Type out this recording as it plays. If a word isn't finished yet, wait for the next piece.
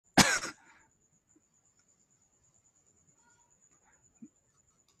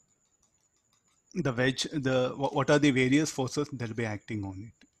the wedge, what are the various forces that will be acting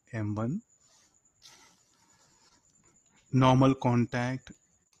on it? M1, normal contact,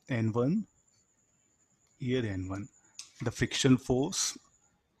 N1, here N1. The friction force,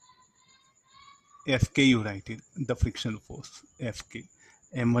 Fk you write it, the frictional force, Fk.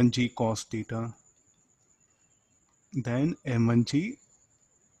 M1g cos theta, then M1g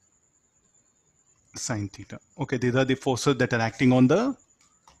sin theta. Okay, these are the forces that are acting on the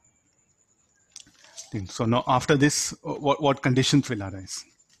thing. So now after this, what conditions will arise?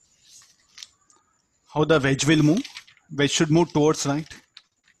 How the wedge will move? Wedge should move towards right.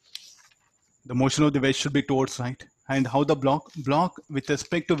 The motion of the wedge should be towards right. And how the block with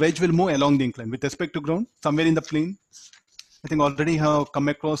respect to wedge will move along the incline. With respect to ground, somewhere in the plane. I think already have come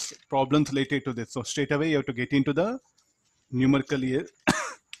across problems related to this. So straight away you have to get into the numerical here.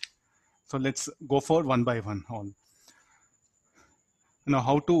 So let's go for one by one all. Now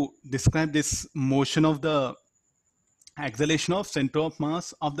how to describe this motion of the acceleration of center of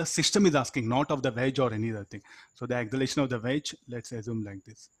mass of the system is asking, not of the wedge or any other thing. So the acceleration of the wedge, let's assume like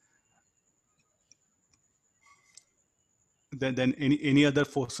this. Then any other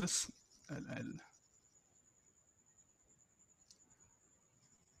forces?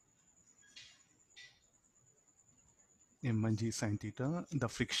 M1g sin theta, the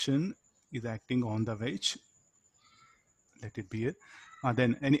friction is acting on the wedge. Let it be here.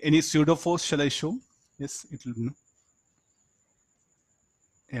 Then any pseudo force shall I show? Yes, it will be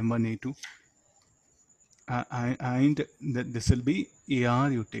M1A2. And this will be AR,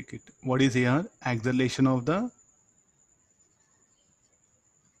 you take it. What is AR? Acceleration of the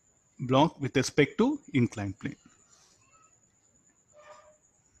block with respect to inclined plane.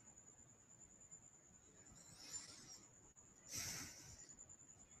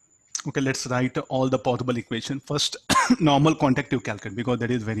 Okay, let's write all the possible equation. First, normal contact you calculate because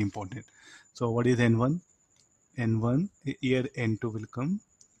that is very important. So what is N1? N1, here N2 will come,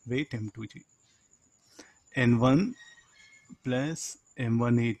 wait M2G. N1 plus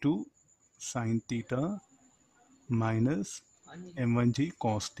M1A2 sin theta minus M1G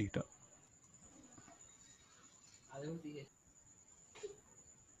cos theta.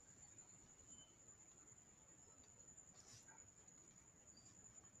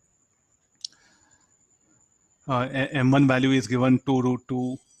 M1 value is given 2 root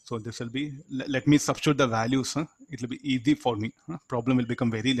 2. So this will be, let me substitute the values. It will be easy for me. Problem will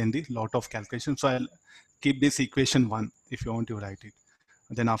become very lengthy, lot of calculation. So I'll keep this equation 1 if you want to write it.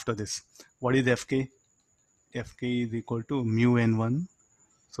 And then after this, what is Fk? Fk is equal to mu N1.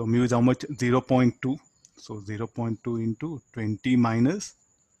 So mu is how much? 0.2. So 0.2 into 20 minus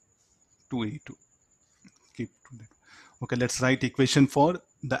 2A2. Keep that. Okay, let's write equation for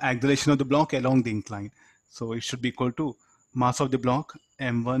the acceleration of the block along the incline. So it should be equal to mass of the block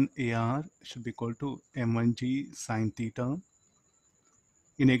m1 AR should be equal to m1g sin theta.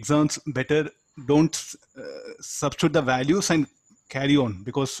 In exams, better don't substitute the values and carry on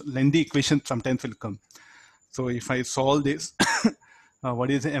because lengthy equations sometimes will come. So if I solve this,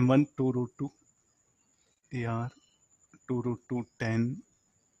 what is m1? 2 root 2 AR 2 root 2 10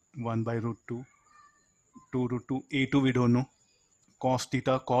 1 by root 2 2 root 2 A2 we don't know. Cos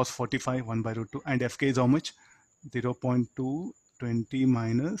theta cos 45 1 by root 2 and Fk is how much? 0.2 20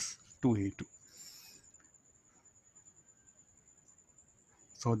 minus 2A2.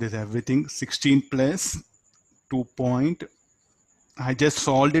 So this everything 16 plus 2 point. I just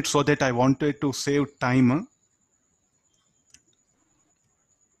solved it so that I wanted to save time.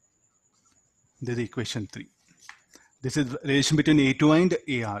 This is equation 3. This is relation between A2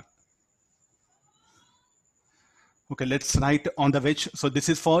 and AR. Okay, let's write on the wedge. So this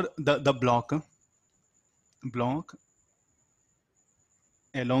is for the block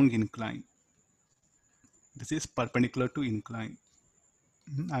along incline. This is perpendicular to incline.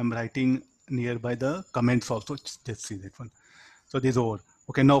 I'm writing nearby the comments also. Just see that one. So this is over.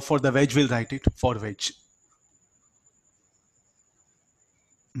 Okay, now for the wedge, we'll write it for wedge.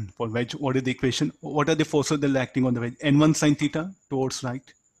 For wedge, what is the equation? What are the forces that are acting on the wedge? N1 sin theta towards right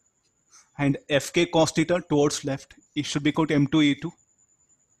and Fk cos theta towards left. It should be equal to M2A2.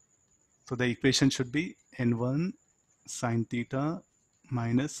 So the equation should be N1 sin theta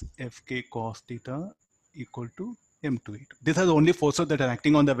minus Fk cos theta equal to M2A2. These are the only forces that are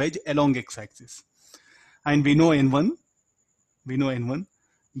acting on the wedge along x-axis. And we know N1, we know N1,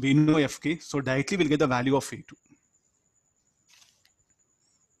 we know Fk. So directly we'll get the value of A2.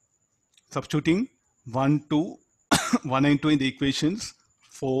 Substituting 1, 2, 1 and 2 in the equations,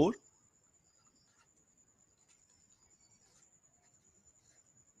 4,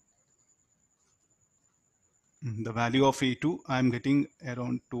 The value of A2, I'm getting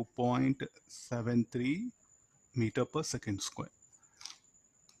around 2.73 meter per second square.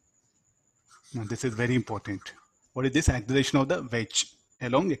 Now this is very important. What is this? Acceleration of the wedge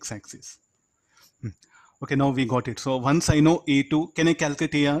along x-axis. Okay, now we got it. So once I know A2, can I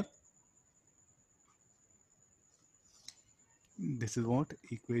calculate AR? This is what?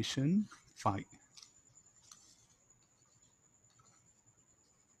 Equation 5.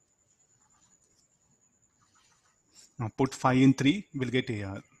 Now put 5 in 3, we'll get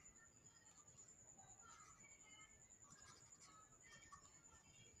AR.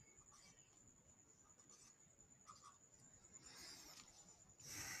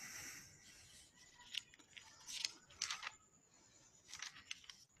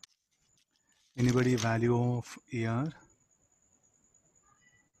 Anybody value of AR?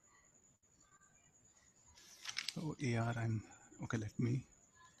 So AR, okay, let me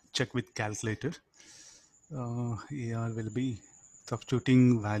check with calculator. AR will be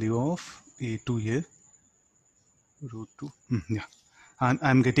substituting value of A2 here, root 2. Yeah. And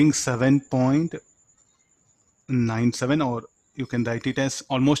I'm getting 7.97, or you can write it as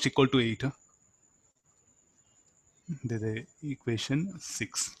almost equal to 8. The equation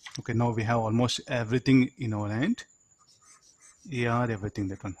 6. Okay, now we have almost everything in our hand. AR, everything,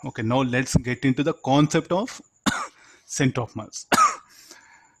 that one. Okay, now let's get into the concept of center of mass.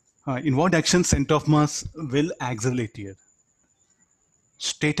 In what action center of mass will accelerate here?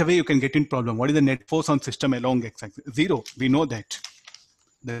 Straight away you can get in problem. What is the net force on system along x-axis? 0. We know that.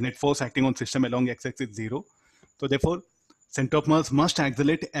 The net force acting on system along x-axis is 0. So therefore, center of mass must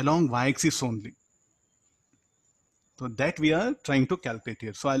accelerate along y-axis only. So that we are trying to calculate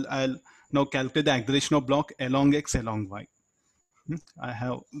here. So I'll now calculate the acceleration of block along x, along y. I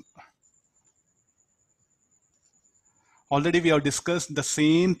have already we have discussed the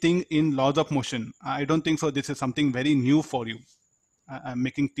same thing in laws of motion. I don't think so. This is something very new for you. I'm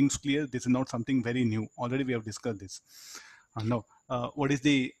making things clear. This is not something very new. Already we have discussed this. Now, what is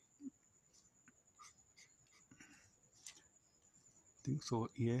the thing? So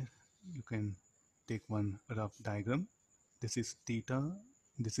here you can take one rough diagram. This is theta.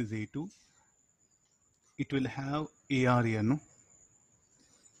 This is A2. It will have AR here, no?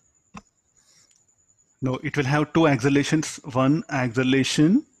 No, it will have two accelerations. One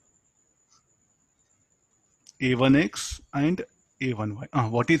acceleration A1x and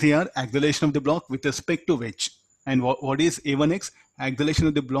A1y. What is here? Acceleration of the block with respect to wedge. And what is A1x? Acceleration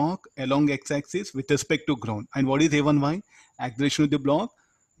of the block along x-axis with respect to ground. And what is A1y? Acceleration of the block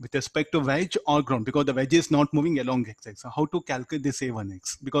with respect to wedge or ground, because the wedge is not moving along x-axis. So how to calculate this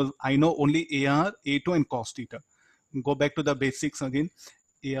A1x? Because I know only AR, A2 and cos theta. Go back to the basics again.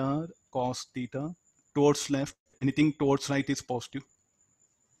 AR, cos theta, towards left, anything towards right is positive.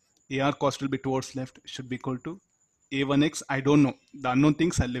 AR cost will be towards left, should be equal to A1x. I don't know. The unknown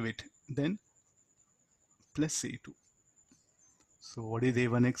things, I'll leave it. Then plus A2. So what is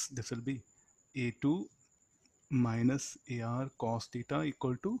A1x? This will be A2 minus AR cos theta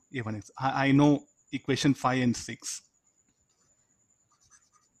equal to A1x. I know equation 5 and 6.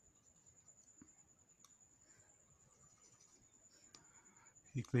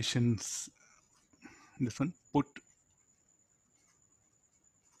 Equations, this one, put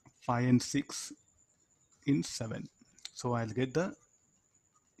 5 and 6 in 7. So I'll get the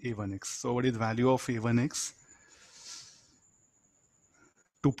A1x. So what is value of A1x?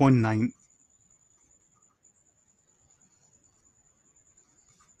 2.9.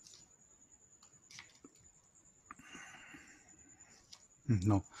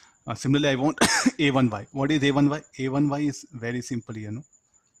 No. Similarly, I want A1y. What is A1y? A1y is very simple, you know.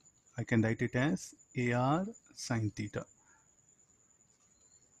 I can write it as AR sine theta.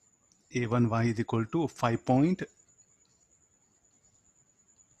 A1y is equal to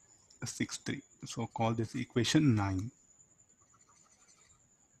 5.63. So call this equation 9.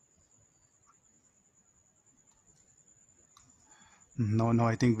 No,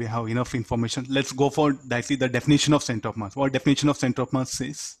 I think we have enough information. Let's go for directly the definition of center of mass. What definition of center of mass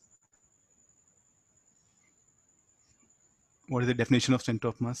is? What is the definition of center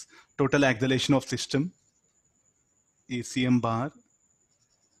of mass? Total acceleration of system, ACM bar,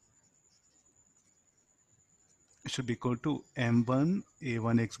 should be equal to M1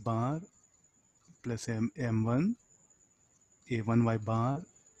 A1x bar plus M1 A1y bar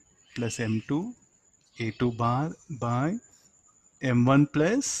plus M2 A2 bar by M1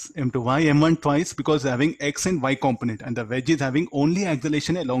 plus M2. Why M1 twice? Because having X and Y component, and the wedge is having only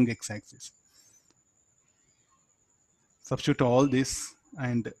acceleration along X-axis. Substitute all this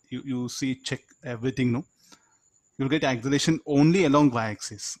and you see, check everything, no? You'll get acceleration only along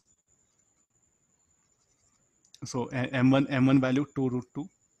Y-axis. So m1 value 2 root 2,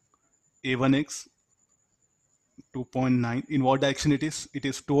 a1x 2.9. In what direction it is? It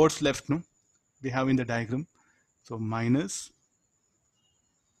is towards left, no? We have in the diagram. So minus,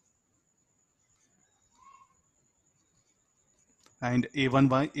 and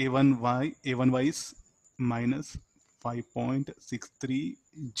a1y is minus 5.63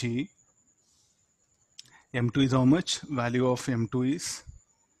 j. m2 is how much? Value of m2 is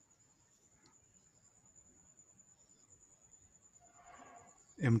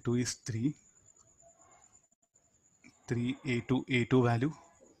m2 is 3 a2 value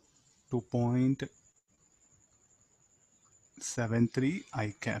 2.73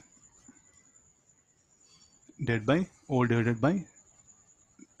 I cap divided by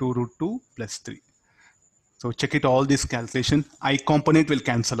 2 root 2 plus 3. So check it, all this calculation. I component will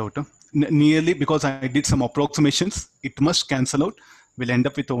cancel out. Nearly, because I did some approximations, it must cancel out. We'll end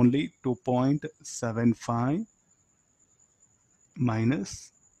up with only 2.75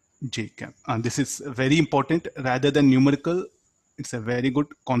 minus j cap. And this is very important. Rather than numerical, it's a very good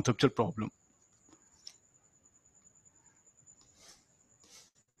conceptual problem.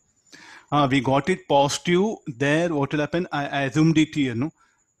 We got it positive there. What will happen? I assumed it here, no?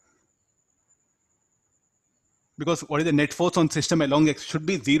 Because what is the net force on system along x? Should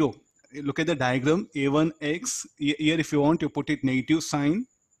be 0. Look at the diagram, a1x. Here, if you want, you put it negative sign,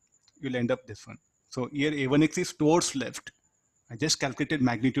 you'll end up this one. So here a1x is towards left. I just calculated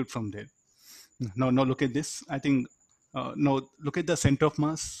magnitude from there. Now look at this. I think, now look at the center of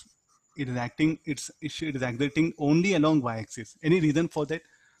mass. It is acting, it is accelerating only along y-axis. Any reason for that?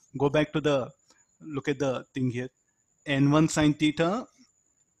 Go back to the, look at the thing here. n1 sine theta,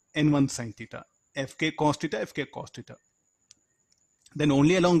 n1 sine theta. Fk cos theta, Fk cos theta. Then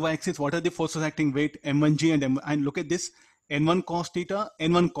only along y-axis, what are the forces acting? Weight, m1g and m1. And look at this, n1 cos theta,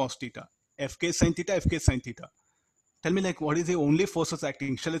 n1 cos theta. Fk sin theta, Fk sin theta. Tell me, like, what is the only forces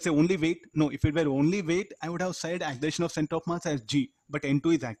acting? Shall I say only weight? No, if it were only weight, I would have said acceleration of center of mass as g, but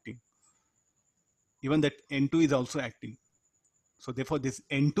n2 is acting. Even that n2 is also acting. So therefore, this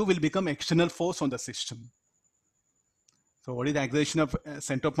n2 will become external force on the system. So what is the acceleration of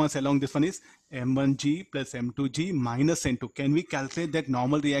center of mass along this one is m1g plus m2g minus n2. Can we calculate that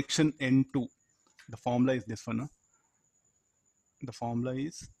normal reaction n2? The formula is this one. Huh? The formula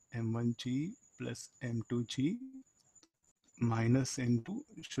is m1g plus m2g minus n2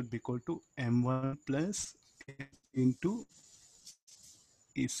 should be equal to m1 plus s into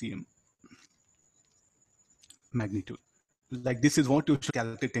ACM magnitude. Like this is what you should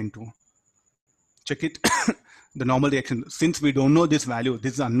calculate n2. Check it. The normal reaction. Since we don't know this value,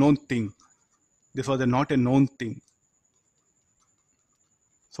 this is an unknown thing. This was not a known thing.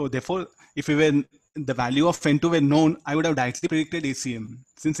 So therefore, if we were, the value of n2 were known, I would have directly predicted ACM.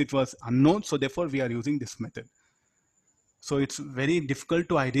 Since it was unknown, so therefore we are using this method. So it's very difficult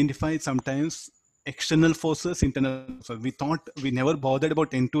to identify sometimes external forces, internal forces. We thought, we never bothered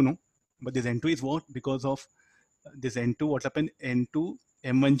about n2, no? But this n2 is what? Because of this n2, what happened? n2,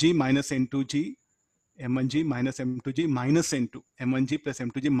 m1g minus n2g, m1g minus m2g minus n2. m1g plus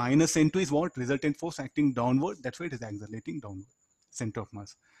m2g minus n2 is what? Resultant force acting downward. That's why it is accelerating downward, center of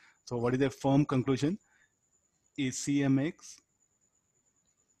mass. So what is the firm conclusion? ACMX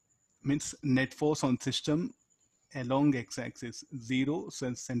means net force on system along x-axis 0,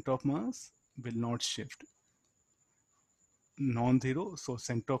 so center of mass will not shift. Non-zero, so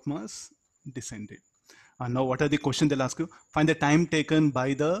center of mass descended. And now what are the questions they'll ask you? Find the time taken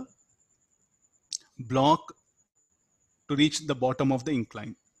by the block to reach the bottom of the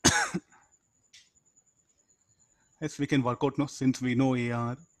incline. Yes, we can work out now, since we know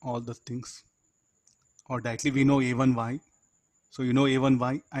AR, all the things. Or directly we know A1Y. So you know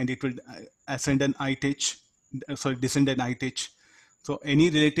A1Y, and it will ascend an ITH, sorry, descend an ITH. So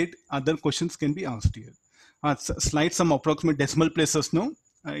any related other questions can be asked here. Slide some approximate decimal places, no?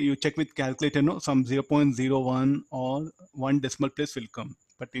 You check with calculator, no? Some 0.01 or 1 decimal place will come.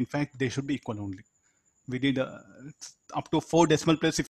 But in fact, they should be equal only. We did up to 4 decimal places.